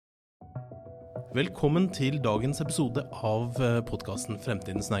Velkommen til dagens episode av podcasten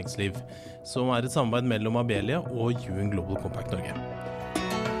Fremtidens Næringsliv, som et samarbeid mellom Abelia og UN Global Compact Norge.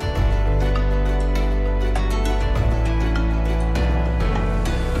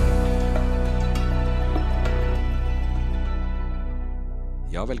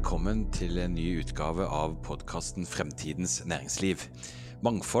 Ja, velkommen til en ny utgave av podcasten Fremtidens Næringsliv.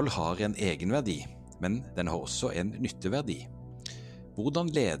 Mangfold har en egenverdi, men den har også en nytteverdi.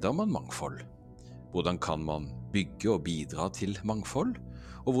 Hvordan leder man mangfold? Hvordan kan man bygge og bidra til mangfold?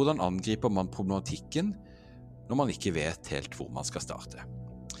 Og hvordan angriper man problematikken når man ikke vet helt hvor man skal starte?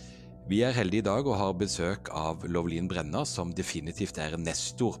 Vi heldige i dag og har besøk av Lovelin Brenna, som definitivt en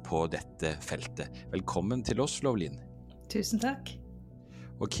nestor på dette feltet. Velkommen til oss, Lovelin. Tusen takk.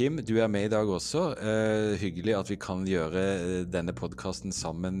 Og Kim, du med i dag også. Hyggelig at vi kan gjøre denne podcasten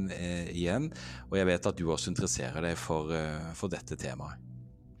sammen igjen. Og jeg vet at du også interesserer deg for dette temaet.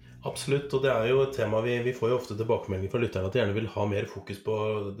 Absolutt, og det jo et tema vi får jo ofte tilbakemeldinger fra lytterne at de gjerne vil ha mer fokus på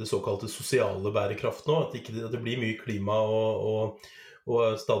det såkalte sosiale bærekraft nå, at det blir mye klima og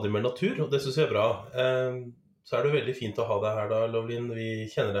stadig mer natur, og det synes jeg bra. Så det veldig fint å ha deg her da, Lovelin. Vi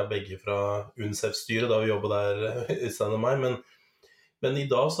kjenner deg begge fra UNICEF-styret da vi jobbet der, Øystein og meg, men i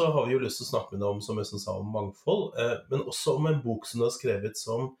dag så har vi jo lyst til å snakke med deg om, som Øystein sa, om mangfold, men også om en bok som du har skrevet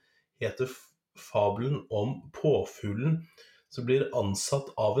som heter Fabelen om påfuglen som blir ansatt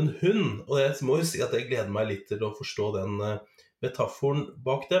av en hund. Og jeg må jo si at jeg gleder meg litt til å forstå den metaforen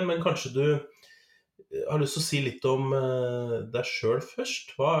bak det, men kanskje du har lyst til å si litt om deg selv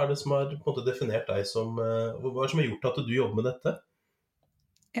først. Hva det som har på en måte definert deg som, hva som har gjort at du jobber med dette?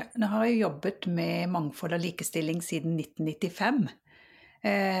 Ja, nå har jeg jobbet med mangfold og likestilling siden 1995,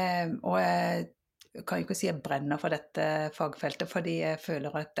 og jeg kan jo ikke si jeg brenner for dette fagfeltet, fordi jeg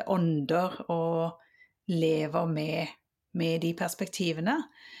føler at det ånder og lever med de perspektivene.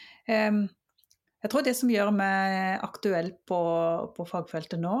 Jeg tror det som gjør meg aktuell på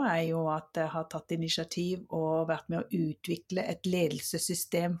fagfeltet nå jo at jeg har tatt initiativ og vært med å utvikle et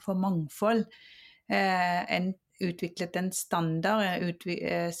ledelsessystem for mangfold. Utviklet en standard,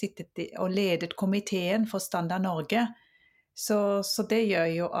 sittet og ledet komiteen for Standard Norge. Så det gjør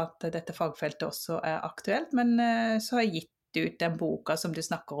jo at dette fagfeltet også aktuelt, men så har jeg gitt ut den boka som du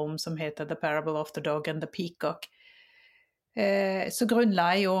snakker om, som heter The Parable of the Dog and the Peacock. Så grunnla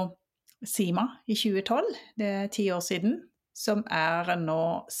jeg jo SIMA i 2012, det 10 år siden, som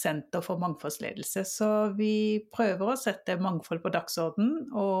nå Senter for mangfoldsledelse. Så vi prøver å sette mangfold på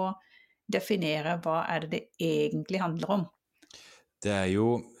dagsordenen og definere hva det egentlig handler om. Det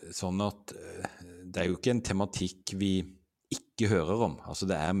jo sånn at det jo ikke en tematikk vi ikke hører om. Altså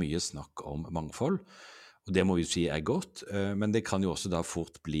det mye snakk om mangfold, og det må vi si godt, men det kan jo også da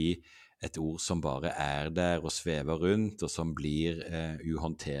fort bli et ord som bare der og svever rundt, og som blir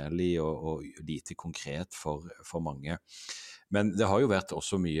uhåndterlig og lite konkret for mange. Men det har jo vært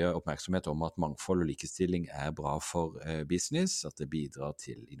også mye oppmerksomhet om at mangfold og likestilling bra for business, at det bidrar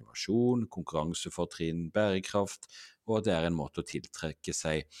til innovasjon, konkurransefortrinn, bærekraft, og at det en måte å tiltrekke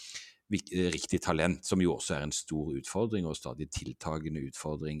seg riktig talent, som jo også en stor utfordring, og stadig tiltagende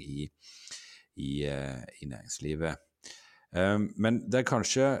utfordring i næringslivet. Men det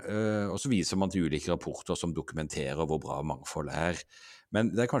kanskje, også viser man til ulike rapporter som dokumenterer hvor bra mangfold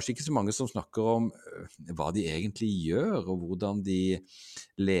men det kanskje ikke så mange som snakker om hva de egentlig gjør, og hvordan de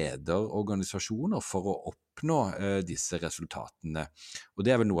leder organisasjoner for å oppnå disse resultatene. Og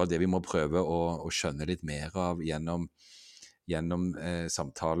det vel noe av det vi må prøve å skjønne litt mer av gjennom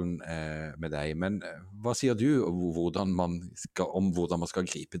samtalen med deg. Men hva sier du om hvordan man skal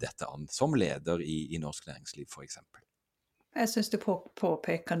gripe dette an som leder i norsk næringsliv, for eksempel? Jeg synes du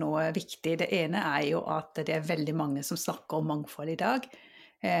påpeker noe viktig. Det ene jo at det veldig mange som snakker om mangfold i dag,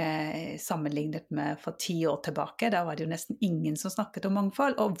 sammenlignet med for 10 år tilbake. Da var det jo nesten ingen som snakket om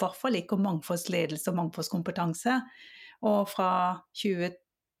mangfold, og i hvert fall ikke om mangfoldsledelse og mangfoldskompetanse. Og fra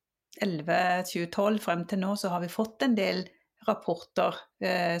 2011-2012 frem til nå så har vi fått en del rapporter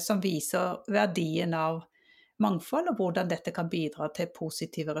som viser verdien av mangfold, og hvordan dette kan bidra til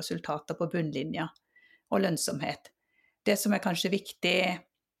positive resultater på bunnlinja og lønnsomhet. Det som kanskje viktig,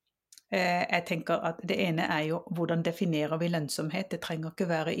 jeg tenker at det ene jo hvordan definerer vi lønnsomhet. Det trenger ikke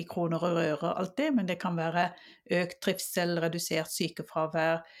være i kroner og øre alltid, men det kan være økt trivsel, redusert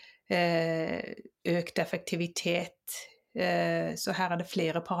sykefravær, økt effektivitet. Så her det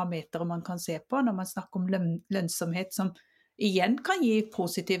flere parametre man kan se på når man snakker om lønnsomhet, som igjen kan gi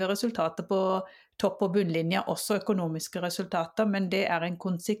positive resultater på topp- og bunnlinja, også økonomiske resultater, men det en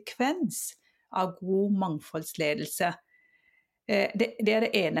konsekvens av god mangfoldsledelse. Det det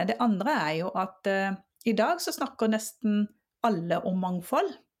ene. Det andre jo at i dag så snakker nesten alle om mangfold.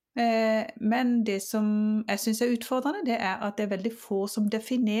 Men det som jeg synes er utfordrende, det er at det er veldig få som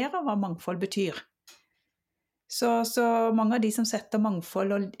definerer hva mangfold betyr. Så mange av de som setter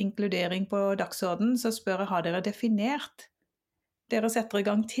mangfold og inkludering på dagsordenen, så spør jeg, har dere definert? Dere setter i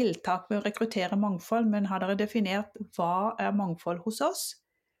gang tiltak med å rekruttere mangfold, men har dere definert hva er mangfold hos oss?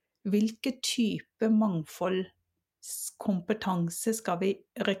 Hvilke type mangfoldskompetanse skal vi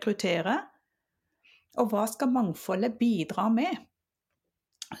rekruttere? Og hva skal mangfoldet bidra med?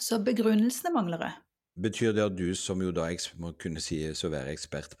 Så begrunnelsene mangler jeg. Betyr det at du, som jo da må kunne sies å være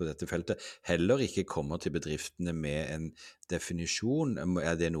ekspert på dette feltet, heller ikke kommer til bedriftene med en definisjon?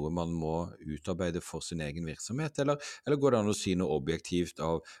 Er det noe man må utarbeide for sin egen virksomhet, eller går det an å si noe objektivt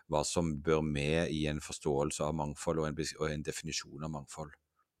av hva som bør med i en forståelse av mangfold og en definisjon av mangfold?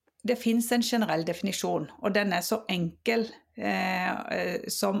 Det finnes en generell definisjon, og den er så enkel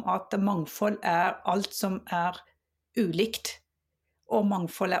som at mangfold er alt som er ulikt. Og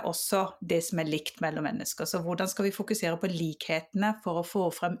mangfold er også det som er likt mellom mennesker. Så hvordan skal vi fokusere på likhetene for å få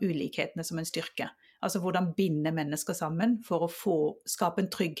frem ulikhetene som en styrke? Altså hvordan binde mennesker sammen for å skape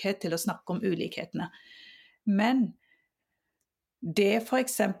en trygghet til å snakke om ulikhetene. Men det for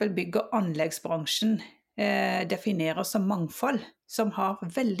eksempel bygg- og anleggsbransjen definerer som mangfold, som har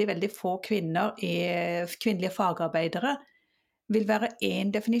veldig, veldig få kvinnelige fagarbeidere, vil være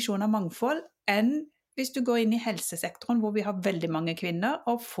en definisjon av mangfold enn hvis du går inn i helsesektoren, hvor vi har veldig mange kvinner,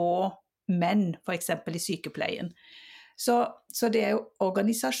 og få menn, for eksempel i sykepleien. Så det er jo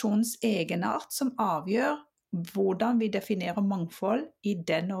organisasjonens egenart som avgjør hvordan vi definerer mangfold i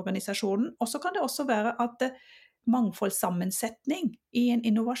den organisasjonen. Og så kan det også være at mangfoldssammensetning i en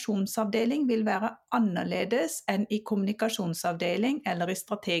innovasjonsavdeling vil være annerledes enn i kommunikasjonsavdeling eller i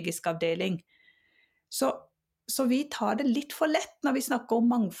strategisk avdeling. Så vi tar det litt for lett når vi snakker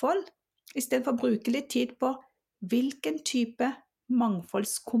om mangfold, i stedet for å bruke litt tid på hvilken type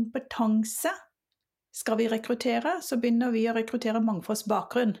mangfoldskompetanse skal vi rekruttere, så begynner vi å rekruttere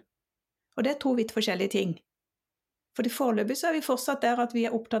mangfoldsbakgrunn. Og det er 2 vidt forskjellige ting. For foreløpig så er vi fortsatt der at vi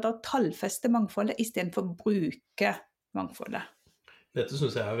er opptatt av å tallfeste mangfoldet i stedet for å bruke mangfoldet. Dette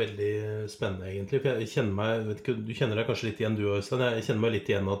synes jeg er veldig spennende egentlig, for jeg kjenner meg, vet ikke, du kjenner deg kanskje litt igjen du Øystein, jeg kjenner meg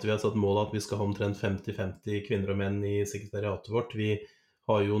litt igjen at vi har satt mål at vi skal ha omtrent 50-50 kvinner og menn i sekretariatet vårt. Vi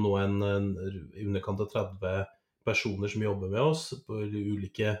har jo nå en underkant av 30 personer som jobber med oss på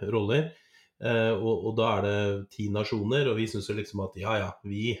ulike roller, og da er det 10 nasjoner, og vi synes jo liksom at vi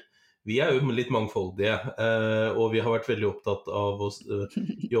er jo litt mangfoldige, og vi har vært veldig opptatt av å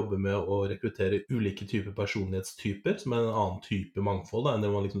jobbe med å rekruttere ulike typer personlighetstyper, som er en annen type mangfold da, enn det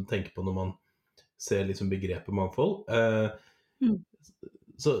man liksom tenker på når man ser liksom begrepet mangfold.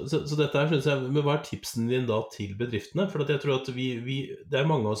 Så dette her synes jeg, men hva er tipsen din da til bedriftene? For at jeg tror at det er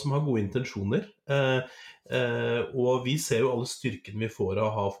mange av oss som har gode intensjoner, og vi ser jo alle styrkene vi får av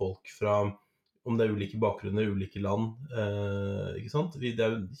å ha folk fra, om det er ulike bakgrunner, ulike land, ikke sant? Det er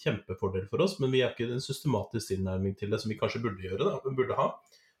jo en kjempefordel for oss, men vi er ikke en systematisk tilnærming til det som vi kanskje burde gjøre da, burde ha.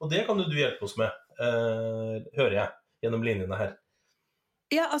 Og det kan du hjelpe oss med, hører jeg, gjennom linjene her.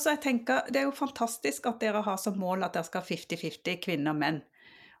 Ja, altså jeg tenker, det er jo fantastisk at dere har som mål at dere skal ha 50-50 kvinner og menn.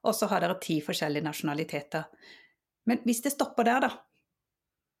 Og så har dere 10 forskjellige nasjonaliteter. Men hvis det stopper der da,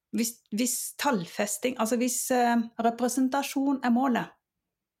 hvis tallfesting, altså hvis representasjon er målet,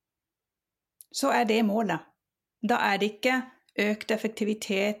 så er det målet. Da er det ikke økt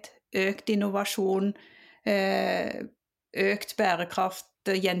effektivitet, økt innovasjon, økt bærekraft,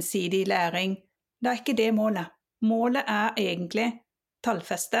 gjensidig læring. Det er ikke det målet. Målet er egentlig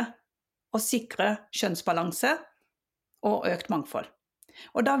tallfeste og sikre kjønnsbalanse og økt mangfold.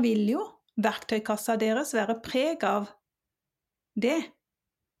 Og da vil jo verktøykassa deres være preg av det.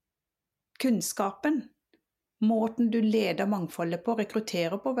 Kunnskapen, måten du leder mangfoldet på,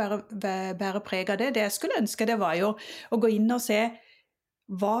 rekrutterer på, være preg av det. Det jeg skulle ønske det var jo å gå inn og se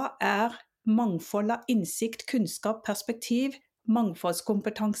hva er mangfold av innsikt, kunnskap, perspektiv,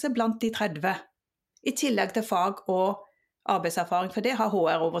 mangfoldskompetanse blant de 30. I tillegg til fag og arbeidserfaring, for det har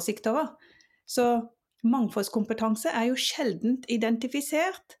HR oversikt over. Så mangfoldskompetanse er jo sjeldent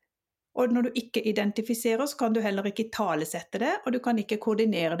identifisert, og når du ikke identifiserer, så kan du heller ikke talesette det, og du kan ikke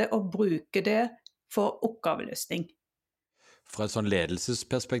koordinere det og bruke det for oppgaveløsning. Fra et sånn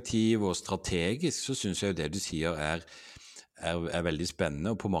ledelsesperspektiv og strategisk, så synes jeg jo det du sier er veldig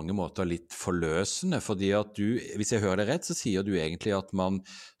spennende og på mange måter litt forløsende, fordi at hvis jeg hører det rett, så sier du egentlig at man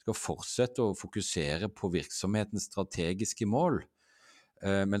skal fortsette å fokusere på virksomhetens strategiske mål,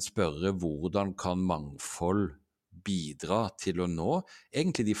 men spørre hvordan kan mangfold bidra til å nå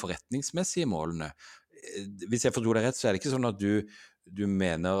egentlig de forretningsmessige målene. Hvis jeg forstår det rett, så er det ikke sånn at du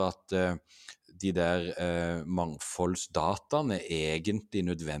mener at de der mangfoldsdataene egentlig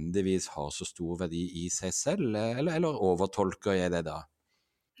nødvendigvis har så stor verdi i seg selv, eller overtolker jeg det da?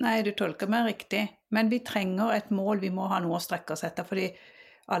 Nei, du tolker meg riktig, men vi trenger et mål, vi må ha noe å strekke oss etter, fordi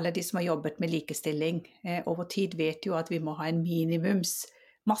alle de som har jobbet med likestilling over tid vet jo at vi må ha en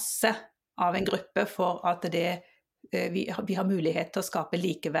minimumsmasse av en gruppe for at vi har mulighet til å skape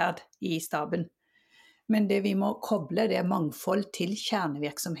likeverd i staben. Men det vi må koble, det mangfold til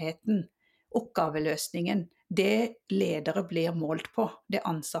kjernevirksomheten, oppgaveløsningen, det ledere blir målt på, det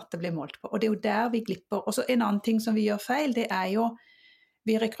ansatte blir målt på. Og det er jo der vi glipper. Og så en annen ting som vi gjør feil, det er jo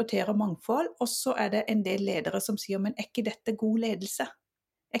vi rekrutterer mangfold, og så er det en del ledere som sier, men er ikke dette god ledelse?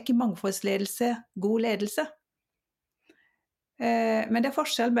 Er ikke mangfoldsledelse god ledelse? Men det er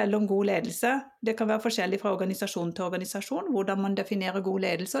forskjell mellom god ledelse. Det kan være forskjellig fra organisasjon til organisasjon, hvordan man definerer god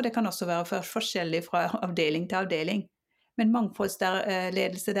ledelse, og det kan også være forskjellig fra avdeling til avdeling. Men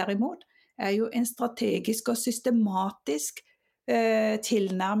mangfoldsledelse derimot er jo en strategisk og systematisk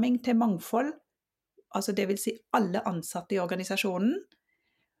tilnærming til mangfold, altså det vil si alle ansatte i organisasjonen,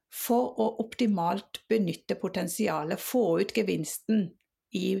 for å optimalt benytte potensialet, få ut gevinsten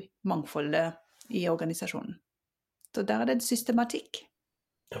i mangfoldet i organisasjonen. Så der er det en systematikk.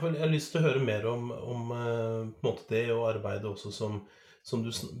 Jeg har lyst til å høre mer om på en måte det og arbeidet også som du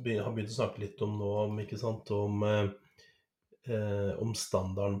har begynt å snakke litt om nå, ikke sant, om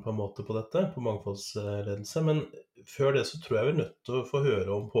standarden på en måte på dette, på mangfoldsledelse. Men før det så tror jeg vi er nødt til å få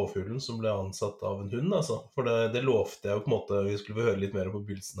høre om påfuglen som ble ansatt av en hund, altså. For det lovte jeg jo på en måte, vi skulle få høre litt mer om på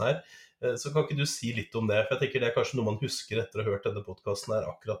begynnelsen her. Så kan ikke du si litt om det? For jeg tenker det er kanskje noe man husker etter å ha hørt denne podcasten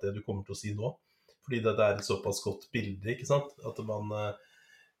her, akkurat det du kommer til å si nå. Fordi det er et såpass godt bilde, ikke sant? At man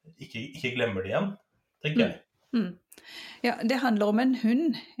ikke glemmer det igjen, tenker jeg. Ja, det handler om en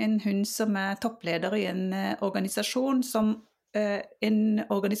hund som er toppleder i en organisasjon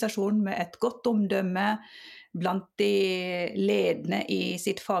med et godt omdømme blant de ledende i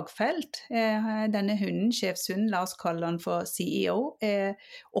sitt fagfelt. Denne hunden, sjefshunden, la oss kalle han for CEO,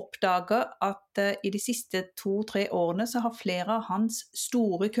 oppdager at i de siste 2-3 årene så har flere av hans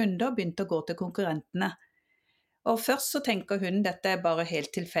store kunder begynt å gå til konkurrentene. Og først så tenker hunden dette er bare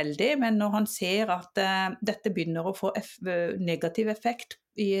helt tilfeldig, men når han ser at dette begynner å få negativ effekt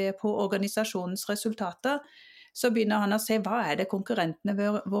på organisasjonens resultater, så begynner han å se hva er det konkurrentene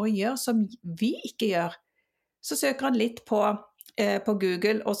våre gjør som vi ikke gjør. Så søker han litt på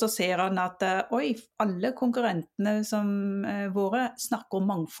Google, og så ser han at alle konkurrentene våre snakker om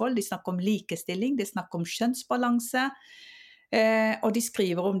mangfold, de snakker om likestilling, de snakker om kjønnsbalanse, og de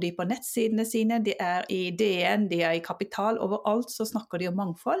skriver om de på nettsidene sine, de er i DN, de er i Kapital, overalt så snakker de om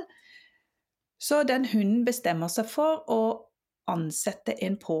mangfold. Så den hunden bestemmer seg for å ansette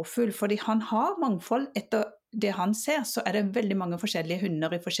en påfugl, fordi han har mangfold etter det han ser, så er det veldig mange forskjellige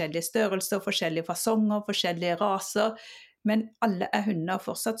hunder i forskjellige størrelser, forskjellige fasonger, forskjellige raser, men alle er hunder,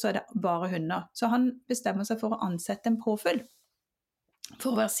 fortsatt så er det bare hunder. Så han bestemmer seg for å ansette en påfugl,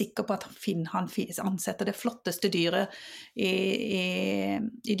 for å være sikker på at han ansetter det flotteste dyret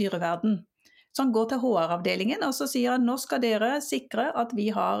i dyreverden. Så han går til HR-avdelingen, og så sier han, nå skal dere sikre at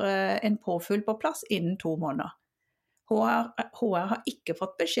vi har en påfugl på plass innen 2 måneder. HR har ikke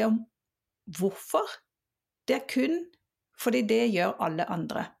fått beskjed om hvorfor. Det er kun fordi det gjør alle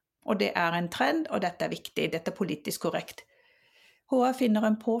andre. Og det er en trend, og dette er viktig, dette er politisk korrekt. HR finner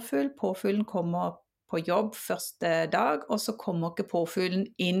en påfugl, påfuglen kommer på jobb første dag, og så kommer ikke påfuglen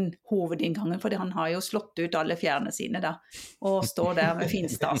inn hovedinngangen, fordi han har jo slått ut alle fjærene sine da, og står der med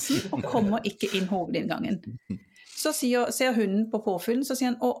finstasen, og kommer ikke inn hovedinngangen. Så ser hunden på påfuglen, så sier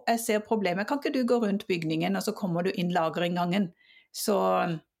han, jeg ser problemet, kan ikke du gå rundt bygningen, og så kommer du inn lagerinngangen, så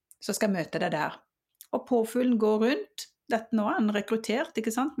skal jeg møte deg der. Og påfuglen går rundt, dette nå er han rekruttert,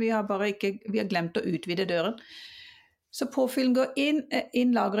 ikke sant? Vi har glemt å utvide døren. Så påfuglen går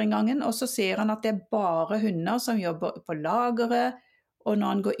inn lagerinngangen, og så ser han at det er bare hunder som jobber på lageret, og når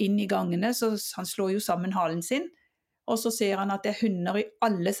han går inn i gangene, så han slår jo sammen halen sin, og så ser han at det er hunder i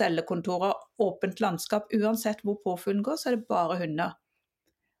alle cellekontorer, åpent landskap, uansett hvor påfuglen går, så er det bare hunder.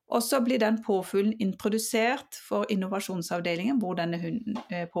 Og så blir den påfuglen introdusert for innovasjonsavdelingen, hvor denne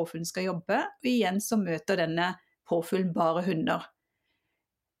påfuglen skal jobbe, og igjen så møter denne påfuglen bare hunder.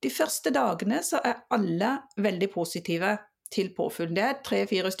 De første dagene så er alle veldig positive til påfuglen. Det er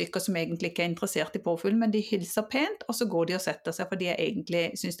 3-4 stykker som egentlig ikke er interessert i påfuglen, men de hilser pent, og så går de og setter seg, for de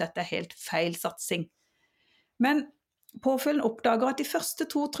egentlig synes dette er helt feil satsing. Men påfuglen oppdager at de første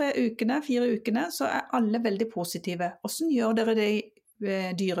 2-3 ukene, 4 ukene, så er alle veldig positive. Hvordan gjør dere det i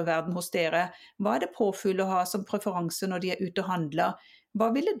dyreverden hos dere? Hva er det påfugler har som preferanse når de er ute og handler? Hva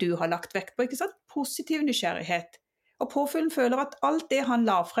ville du ha lagt vekt på? Ikke sant? Positiv nysgjerrighet. Og påfuglen føler at alt det han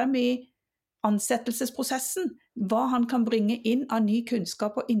la frem i ansettelsesprosessen, hva han kan bringe inn av ny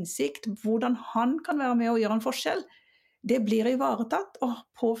kunnskap og innsikt, hvordan han kan være med å gjøre en forskjell, det blir ivaretatt, og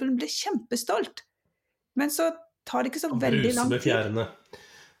påfuglen blir kjempestolt. Men så tar det ikke så veldig lang tid. Bruser med fjærene.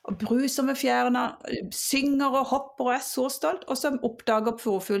 Og bruser med fjærene, synger og hopper og er så stolt, og så oppdager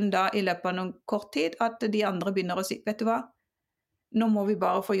påfuglen da i løpet av noen kort tid at de andre begynner å si, vet du hva, nå må vi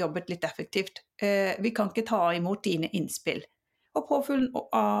bare få jobbet litt effektivt. Vi kan ikke ta imot dine innspill. Og påfuglen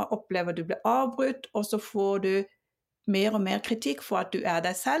opplever du blir avbrutt, og så får du mer og mer kritikk for at du er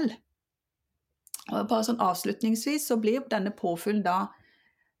deg selv. Og bare sånn avslutningsvis så blir denne påfuglen da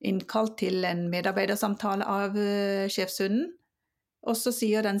innkalt til en medarbeidersamtale av sjefshunden, og så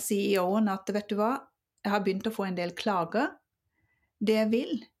sier den CEO-en at vet du hva, jeg har begynt å få en del klager. Det jeg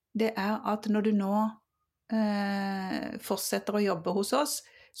vil, det er at når du nå fortsetter å jobbe hos oss,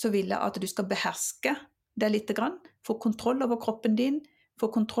 så vil jeg at du skal beherske det litt grann, få kontroll over kroppen din,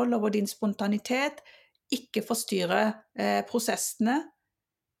 få kontroll over din spontanitet, ikke forstyrre prosessene,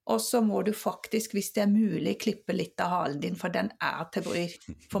 og så må du faktisk, hvis det er mulig, klippe litt av halen din, for den er til bry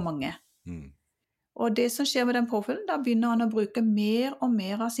for mange. Og det som skjer med den påfuglen, da begynner han å bruke mer og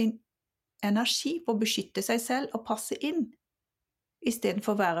mer av sin energi på å beskytte seg selv og passe inn, i stedet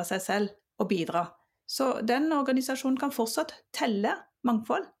for å være seg selv og bidra. Så den organisasjonen kan fortsatt telle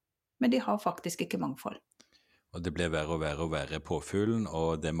mangfold, men de har faktisk ikke mangfold. Og det ble verre og verre å være påfuglen,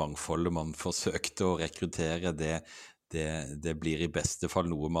 og det mangfoldet man forsøkte å rekruttere, det blir i beste fall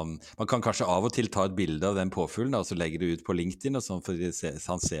noe man kan kanskje av og til ta et bilde av den påfuglen, og så legge det ut på LinkedIn og sånn, for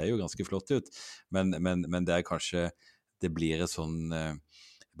han ser jo ganske flott ut, men det er kanskje, det blir et sånn,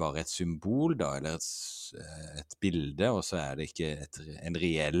 bare et symbol da, eller et bilde, og så er det ikke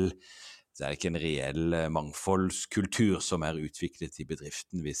en reell mangfoldskultur som er utviklet i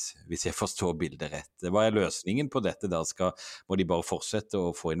bedriften, hvis jeg forstår bildet rett. Hva er løsningen på dette? Må de bare fortsette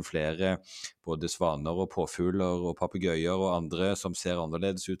å få inn flere både svaner og påfugler og papegøyer og andre som ser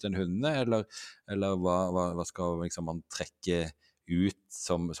annerledes ut enn hundene, eller hva skal liksom, man trekke ut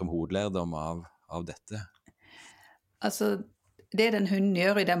som hovedlærdom av dette? Altså, det den hunden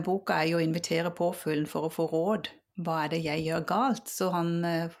gjør i den boka er jo å invitere påfuglen for å få råd. Hva er det jeg gjør galt? Så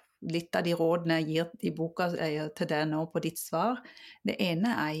litt av de rådene jeg gir i boka til deg nå på ditt svar. Det ene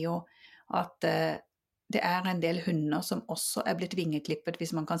er jo at det er en del hunder som også er blitt vingeklippet,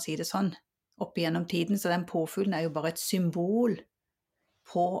 hvis man kan si det sånn, opp igjennom tiden. Så den påfuglen er jo bare et symbol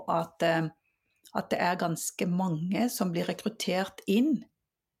på at det er ganske mange som blir rekruttert inn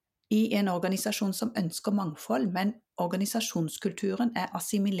i en organisasjon som ønsker mangfold, men organisasjonskulturen er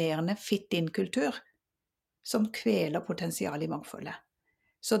assimilerende fit-in-kultur som kveler potensial i mangfoldet.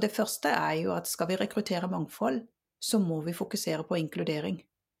 Så det første er jo at skal vi rekruttere mangfold, så må vi fokusere på inkludering.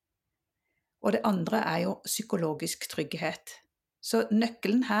 Og det andre er jo psykologisk trygghet. Så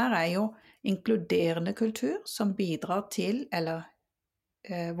nøkkelen her er jo inkluderende kultur som bidrar til, eller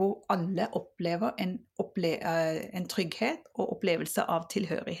hvor alle opplever en trygghet og opplevelse av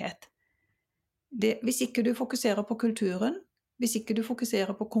tilhørighet. Hvis ikke du fokuserer på kulturen, hvis ikke du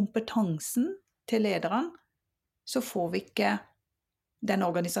fokuserer på kompetansen til lederen, så får vi ikke den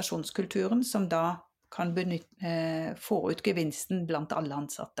organisasjonskulturen som da kan få ut gevinsten blant alle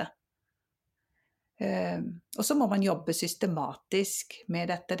ansatte. Og så må man jobbe systematisk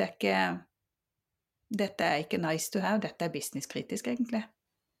med dette. Dette er ikke nice to have, dette er businesskritisk egentlig.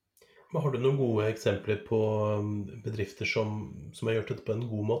 Men har du noen gode eksempler på bedrifter som har gjort dette på en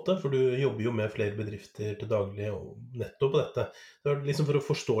god måte? For du jobber jo med flere bedrifter til daglig og nettopp på dette. Så liksom for å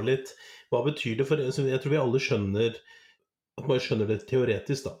forstå litt, hva betyr det? For jeg tror vi alle skjønner at man skjønner det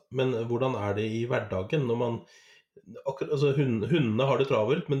teoretisk da, men hvordan er det i hverdagen når man, altså hundene har det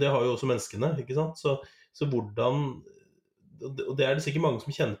travelt, men det har jo også menneskene, ikke sant? Så hvordan, og det er det sikkert mange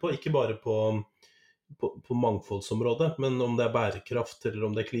som kjenner på, ikke bare på mangfoldsområdet, men om det er bærekraft, eller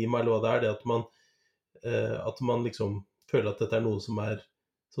om det er klima, eller hva det at man liksom føler at dette er noe som er,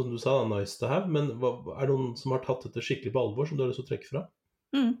 som du sa, nice to have, men er det noen som har tatt dette skikkelig på alvor, som du har lyst til å trekke fra?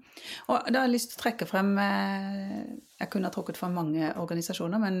 Og da har jeg lyst til å trekke frem, jeg kunne ha trukket frem mange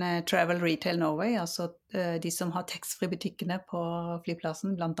organisasjoner, men Travel Retail Norway, altså de som har taxfree-butikkene på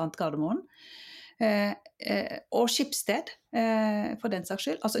flyplassen, blant annet Gardermoen, og Schibsted, for den saks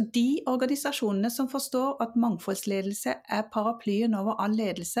skyld. Altså de organisasjonene som forstår at mangfoldsledelse er paraplyen over all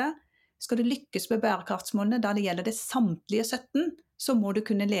ledelse. Skal du lykkes med bærekraftsmålene, da det gjelder det samtlige 17, så må du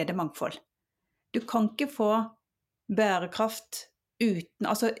kunne lede mangfold. Du kan ikke få bærekraft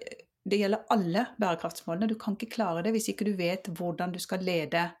altså det gjelder alle bærekraftsmålene. Du kan ikke klare det hvis ikke du vet hvordan du skal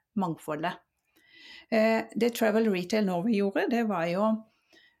lede mangfoldet. Det Travel Retail Norway gjorde, det var jo,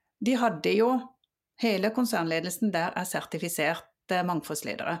 de hadde jo, hele konsernledelsen der er sertifisert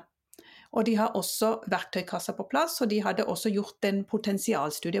mangfoldsledere. Og de har også verktøykasser på plass, og de hadde også gjort en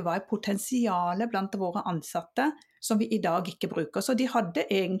potensialstudie. Hva er potensialet blant våre ansatte som vi i dag ikke bruker? Så de hadde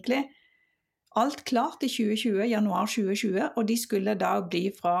egentlig alt klart i 2020, januar 2020, og de skulle da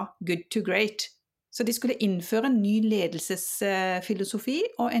bli fra good to great. Så de skulle innføre en ny ledelsesfilosofi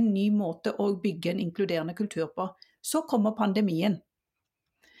og en ny måte å bygge en inkluderende kultur på. Så kommer pandemien.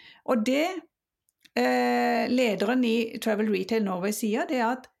 Og det lederen i Travel Retail Norway sier, det er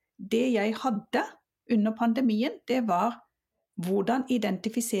at det jeg hadde under pandemien, det var hvordan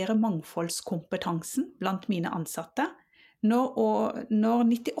identifisere mangfoldskompetansen blant mine ansatte. Når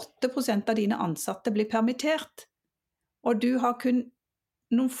 98% av dine ansatte blir permittert, og du har kun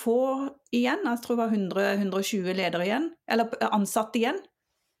noen få igjen, jeg tror det var 120 ledere igjen, eller ansatte igjen,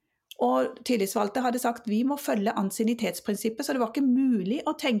 og tillitsvalgte hadde sagt vi må følge ansiennitetsprinsippet, så det var ikke mulig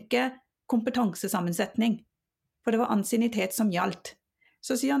å tenke kompetansesammensetning, for det var ansiennitet som gjaldt.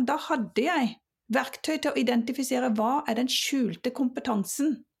 Så sier han, da hadde jeg verktøy til å identifisere hva er den skjulte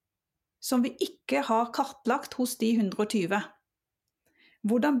kompetansen som vi ikke har kartlagt hos de 120.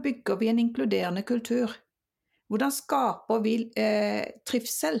 Hvordan bygger vi en inkluderende kultur? Hvordan skaper vi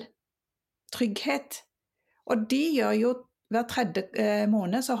trivsel, trygghet? Og de gjør jo hver tredje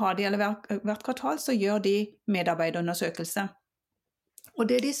måned, så har de, eller hvert kvartal, så gjør de medarbeiderundersøkelse. Og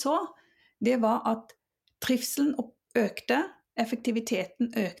det de så, det var at trivselen økte,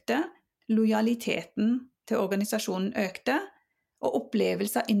 effektiviteten økte, lojaliteten til organisasjonen økte, og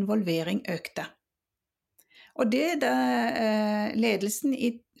opplevelse av involvering økte. Og det ledelsen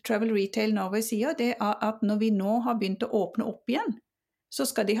i Travel Retail Norway sier, det er at når vi nå har begynt å åpne opp igjen, så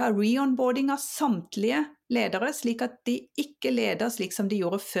skal de ha re-onboarding av samtlige ledere, slik at de ikke leder slik som de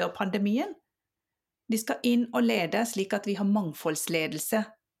gjorde før pandemien. De skal inn og lede slik at vi har mangfoldsledelse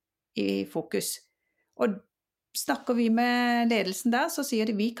i fokus. Og snakker vi med ledelsen der, så sier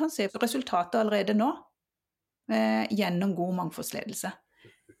de vi kan se resultatet allerede nå gjennom god mangfoldsledelse.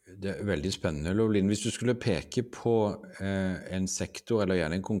 Det er veldig spennende, Lov-Linn. Hvis du skulle peke på en sektor, eller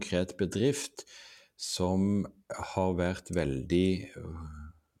gjerne en konkret bedrift, som har vært veldig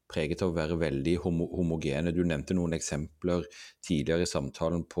preget av å være veldig homogene. Du nevnte noen eksempler tidligere i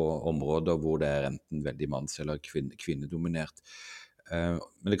samtalen på områder hvor det er enten veldig manns- eller kvinnedominert.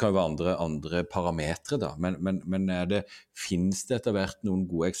 Men det kan jo være andre parametre da. Men finnes det etter hvert noen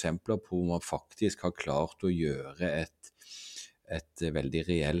gode eksempler på hvor man faktisk har klart å gjøre et veldig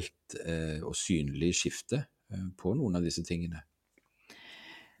reelt og synlig skifte på noen av disse tingene?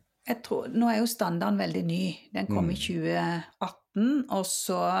 Jeg tror, nå er jo standarden veldig ny. Den kom i 2018, og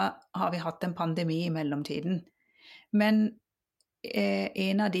så har vi hatt en pandemi i mellomtiden. Men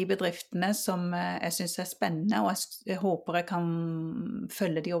en av de bedriftene som jeg synes er spennende, og jeg håper jeg kan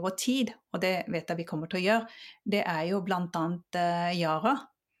følge de over tid, og det vet jeg vi kommer til å gjøre, det er jo blant annet Yara.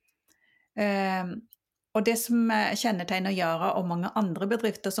 Og det som kjennetegner Yara og mange andre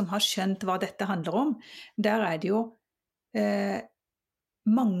bedrifter som har skjønt hva dette handler om, der er det jo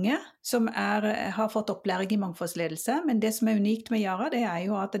mange som har fått opplæring i mangfoldsledelse, men det som er unikt med Yara, det er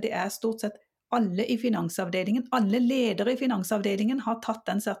jo at det er stort sett alle i finansavdelingen, alle ledere i finansavdelingen har tatt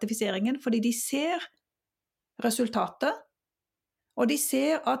den sertifiseringen, fordi de ser resultatet, og de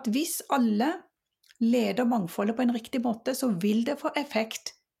ser at hvis alle leder mangfoldet på en riktig måte, så vil det få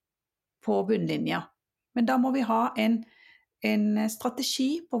effekt på bunnlinja. Men da må vi ha en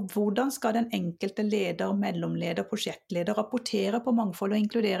strategi på hvordan skal den enkelte leder, mellomleder, prosjektleder rapportere på mangfold og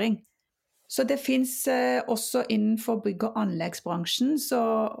inkludering. Så det finnes også innenfor bygg- og anleggsbransjen, så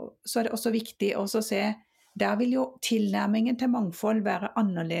er det også viktig å se, der vil jo tilnærmingen til mangfold være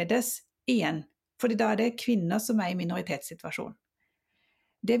annerledes igjen, fordi da er det kvinner som er i minoritetssituasjon.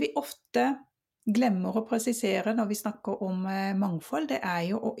 Det vi ofte glemmer å presisere når vi snakker om mangfold, det er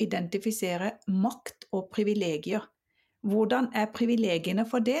jo å identifisere makt og privilegier. Hvordan er privilegiene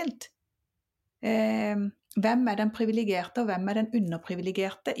fordelt? Hvem er den privilegerte, og hvem er den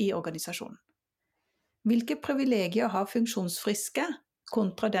underprivilegerte i organisasjonen? Hvilke privilegier har funksjonsfriske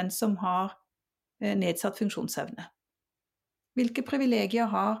kontra den som har nedsatt funksjonsevne? Hvilke privilegier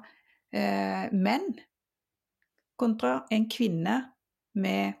har menn kontra en kvinne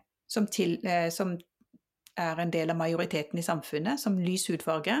som er en del av majoriteten i samfunnet, som lys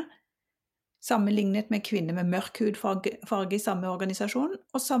hudfarge, sammenlignet med kvinner med mørk hudfarge i samme organisasjon,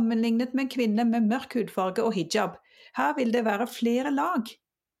 og sammenlignet med kvinner med mørk hudfarge og hijab. Her vil det være flere lag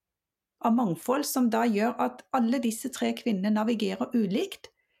av mangfold som da gjør at alle disse tre kvinnene navigerer ulikt.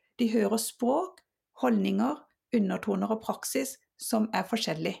 De hører språk, holdninger, undertoner og praksis som er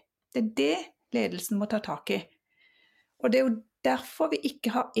forskjellig. Det er det ledelsen må ta tak i. Og det er jo derfor vi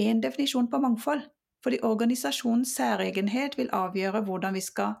ikke har én definisjon på mangfold. Fordi organisasjonens særegenhet vil avgjøre hvordan vi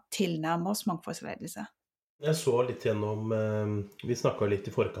skal tilnærme oss mangfoldsledelse. Jeg så litt gjennom, vi snakket litt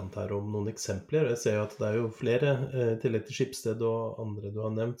i forkant her om noen eksempler, og jeg ser jo at det er jo flere, i tillegg til Schibsted og andre du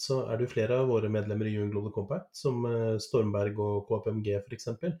har nevnt, så er det jo flere av våre medlemmer i UN Global Compact, som Stormberg og KPMG for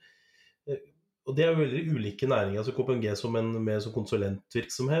eksempel. Og det er jo veldig ulike næringer, altså KPMG som med som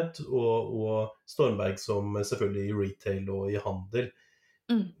konsulentvirksomhet, og Stormberg som selvfølgelig i retail og i handel.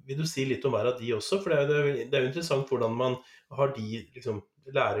 Vil du si litt om hver av de også? For det er jo interessant hvordan man har de, liksom,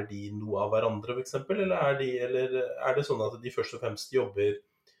 lærer de noe av hverandre for eksempel, eller er det sånn at de først og fremst jobber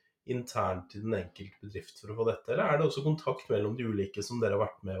internt i den enkelte bedrift for å få dette, eller er det også kontakt mellom de ulike som dere har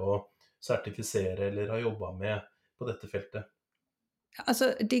vært med å sertifisere eller har jobbet med på dette feltet? Altså,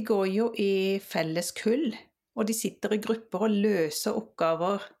 de går jo i felles kull, og de sitter i grupper og løser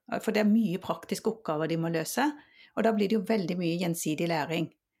oppgaver, for det er mye praktiske oppgaver de må løse, og da blir det jo veldig mye gjensidig læring.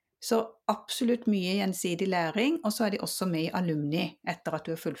 Så absolutt mye gjensidig læring, og så er de også med i alumni etter at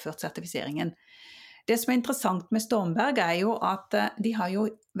du har fullført sertifiseringen. Det som er interessant med Stormberg er jo at de har jo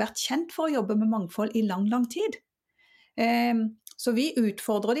vært kjent for å jobbe med mangfold i lang, lang tid. Så vi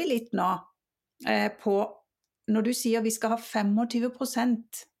utfordrer de litt nå på, når du sier vi skal ha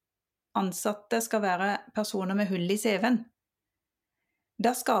 25% ansatte skal være personer med hull i CV-en,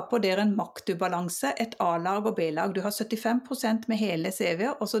 da skaper dere en maktubalanse, et A-lag og B-lag. Du har 75% med hele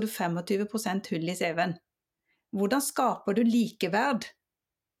CV-er, og så har du 25% hull i CV-en. Hvordan skaper du likeverd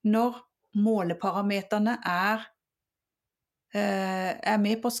når måleparameterne er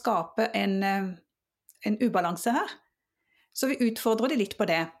med på å skape en ubalanse her? Så vi utfordrer de litt på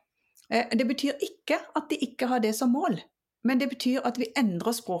det. Det betyr ikke at de ikke har det som mål, men det betyr at vi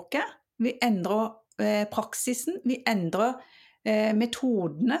endrer språket, vi endrer praksisen, vi endrer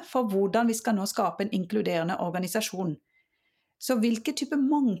metodene for hvordan vi skal nå skape en inkluderende organisasjon. Så hvilke type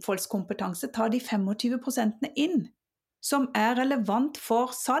mangfoldskompetanse tar de 25% inn, som er relevant for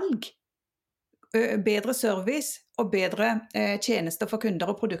salg, bedre service og bedre tjenester for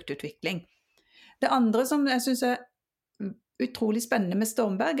kunder og produktutvikling. Det andre som jeg synes er utrolig spennende med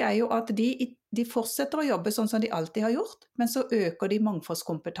Stormberg er jo at de fortsetter å jobbe sånn som de alltid har gjort, men så øker de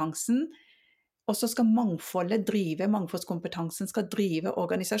mangfoldskompetansen, og så skal mangfoldskompetansen skal drive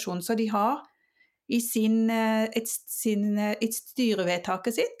organisasjonen. Så de har i et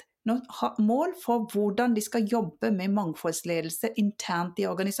styrevedtaket sitt mål for hvordan de skal jobbe med mangfoldsledelse internt i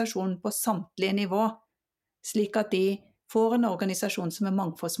organisasjonen på samtlige nivå, slik at de får en organisasjon som er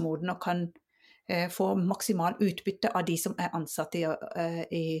mangfoldsmoden og kan få maksimal utbytte av de som er ansatt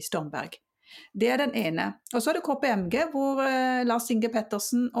i Stormberg. Det er den ene. Og så er det KPMG, hvor Lars Inge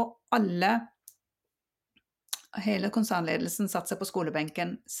Pettersen og hele konsernledelsen satser på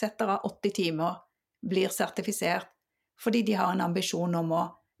skolebenken, setter av 80 timer, blir sertifisert, fordi de har en ambisjon om å,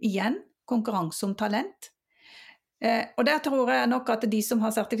 igjen, konkurranse om talent. Og der tror jeg nok at de som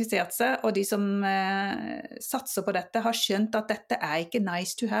har sertifisert seg, og de som satser på dette, har skjønt at dette er ikke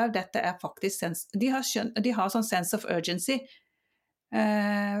nice to have, dette er faktisk de har sånn sense of urgency.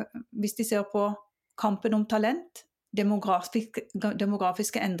 Hvis de ser på kampen om talent,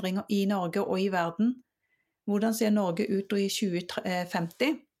 demografiske endringer i Norge og i verden, hvordan ser Norge ut i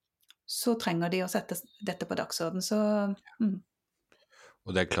 2050, så trenger de å sette dette på dagsorden. Og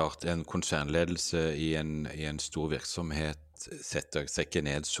det er klart, en konsernledelse i en stor virksomhet setter seg ikke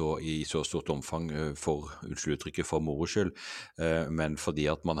ned i så stort omfang for uttrykket for moro skyld, men fordi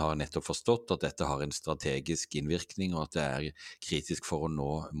at man har nettopp forstått at dette har en strategisk innvirkning, og at det er kritisk for å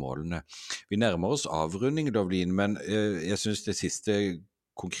nå målene. Vi nærmer oss avrunding, Dovlin, men jeg synes det siste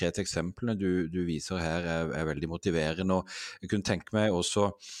konkrete eksemplene du viser her er veldig motiverende, og jeg kunne tenke meg også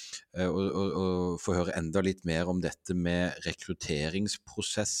å få høre enda litt mer om dette med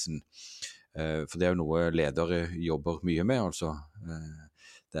rekrutteringsprosessen, for det er jo noe ledere jobber mye med, altså.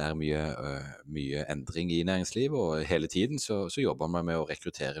 Det er mye endring i næringslivet, og hele tiden så jobber man med å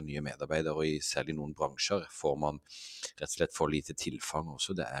rekruttere nye medarbeidere, og selv i noen bransjer får man rett og slett for lite tilfang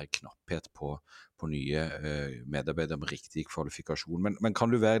også. Det er knapphet på nye medarbeidere med riktig kvalifikasjon. Men kan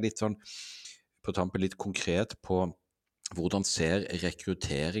du være litt sånn, på tampen litt konkret på hvordan ser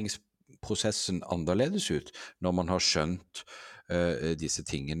rekrutteringsprosessen annerledes ut når man har skjønt disse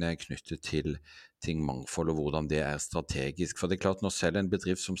tingene knyttet til mangfold, og hvordan det er strategisk? For det er klart, når selv en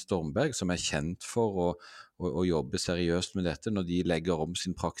bedrift som Stormberg, som er kjent for å jobbe seriøst med dette, når de legger om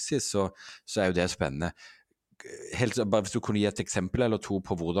sin praksis, så er jo det spennende. Bare hvis du kunne gi et eksempel eller to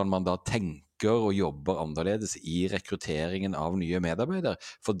på hvordan man da tenker og jobber annerledes i rekrutteringen av nye medarbeidere,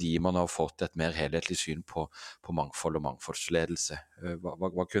 fordi man har fått et mer helhetlig syn på mangfold og mangfoldsledelse.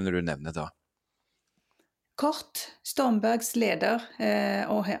 Hva kunne du nevne da? Kort, Stormbergs leder,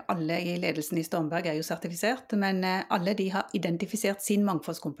 og alle i ledelsen i Stormberg jo sertifisert, men alle de har identifisert sin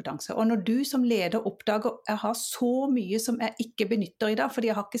mangfoldskompetanse. Og når du som leder oppdager at jeg har så mye som jeg ikke benytter i dag, fordi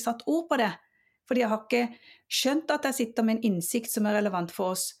jeg har ikke satt ord på det, fordi jeg har ikke skjønt at jeg sitter med en innsikt som relevant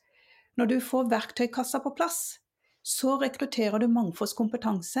for oss. Når du får verktøykassa på plass, så rekrutterer du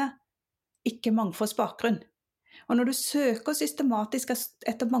mangfoldskompetanse, ikke mangfoldsbakgrunn. Og når du søker systematisk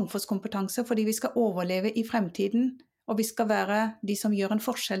etter mangfoldskompetanse fordi vi skal overleve i fremtiden, og vi skal være de som gjør en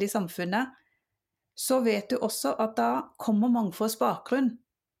forskjell i samfunnet, så vet du også at da kommer mangfoldsbakgrunn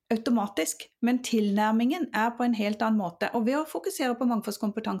automatisk, men tilnærmingen på en helt annen måte. Og ved å fokusere på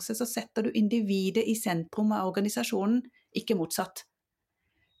mangfoldskompetanse så setter du individet i sentrum av organisasjonen, ikke motsatt.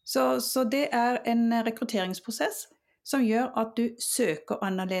 Så det en rekrutteringsprosess som gjør at du søker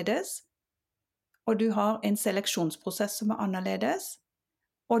annerledes, og du har en seleksjonsprosess som annerledes,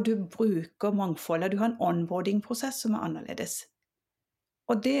 og du bruker mangfoldet, du har en onboarding-prosess som annerledes.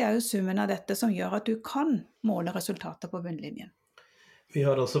 Og det jo summen av dette som gjør at du kan måle resultater på bunnlinjen. Vi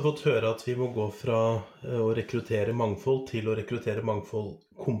har også fått høre at vi må gå fra å rekruttere mangfold til å rekruttere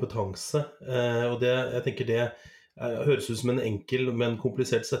mangfoldkompetanse. Og jeg tenker det høres ut som en enkel, men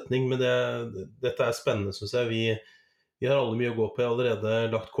komplisert setning, men dette spennende, synes jeg. Vi har alle mye å gå på. Jeg har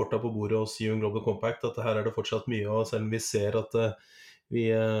allerede lagt korta på bordet hos UN Global Compact, at her det fortsatt mye, og selv om vi ser at vi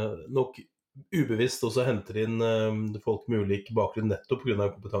nok ubevisst også henter inn folk med ulik bakgrunn nettopp på grunn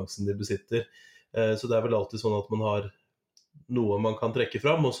av kompetansen de besitter. Så det vel alltid sånn at man har noe man kan trekke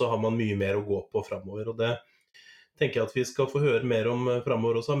fram, og så har man mye mer å gå på fremover. Og det tenker jeg at vi skal få høre mer om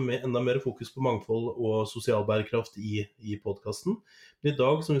fremover også, med enda mer fokus på mangfold og sosial bærekraft i podcasten. Men i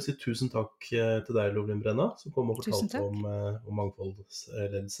dag så vil jeg si tusen takk til deg, Loveleen Brenna, som kom og fortalte om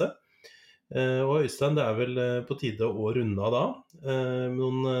mangfoldsledelse. Og Øystein, det vel på tide å runde av da.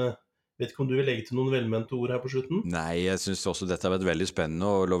 Vet ikke om du vil legge til noen velmente ord her på slutten? Nei, jeg synes også dette har vært veldig spennende,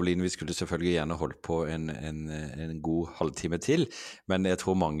 og Loveleen, vi skulle selvfølgelig gjerne holdt på en god halvtime til, men jeg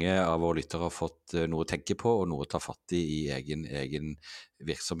tror mange av våre lyttere har fått noe å tenke på, og noe å ta fatt i egen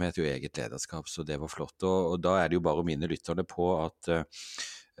virksomhet og eget lederskap, så det var flott. Og da det jo bare å minne lytterne på at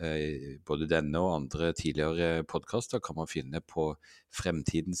både denne og andre tidligere podcaster kan man finne på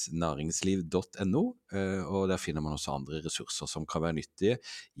fremtidensnæringsliv.no, og der finner man også andre ressurser som kan være nyttige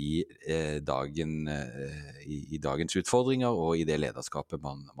i dagens utfordringer og i det lederskapet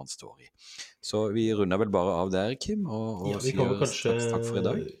man står i. Så vi runder vel bare av der, Kim, og sier takk for i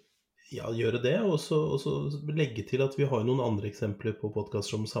dag. Ja, gjøre det, og så legge til at vi har noen andre eksempler på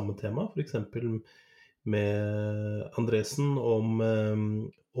podcaster om samme tema, for eksempel med Andresen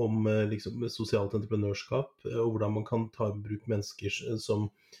om liksom sosialt entreprenørskap, og hvordan man kan ta i bruk mennesker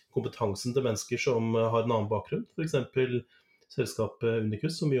som kompetansen til mennesker som har en annen bakgrunn. For eksempel selskapet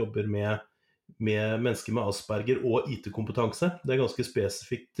Unicus, som jobber med mennesker med Asperger og IT-kompetanse. Det ganske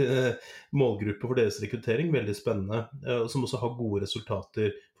spesifikt målgruppe for deres rekruttering, veldig spennende, som også har gode resultater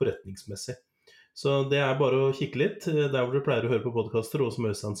forretningsmessig. Så det bare å kikke litt, der hvor du pleier å høre på podcaster, og som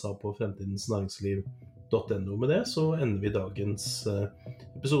Øystein sa på fremtidensnæringsliv.no. Med det så ender vi dagens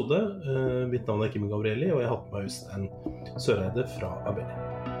episode. Mitt navn Kim Gabrielli, og jeg har hatt med Øystein Søreide fra Abelli.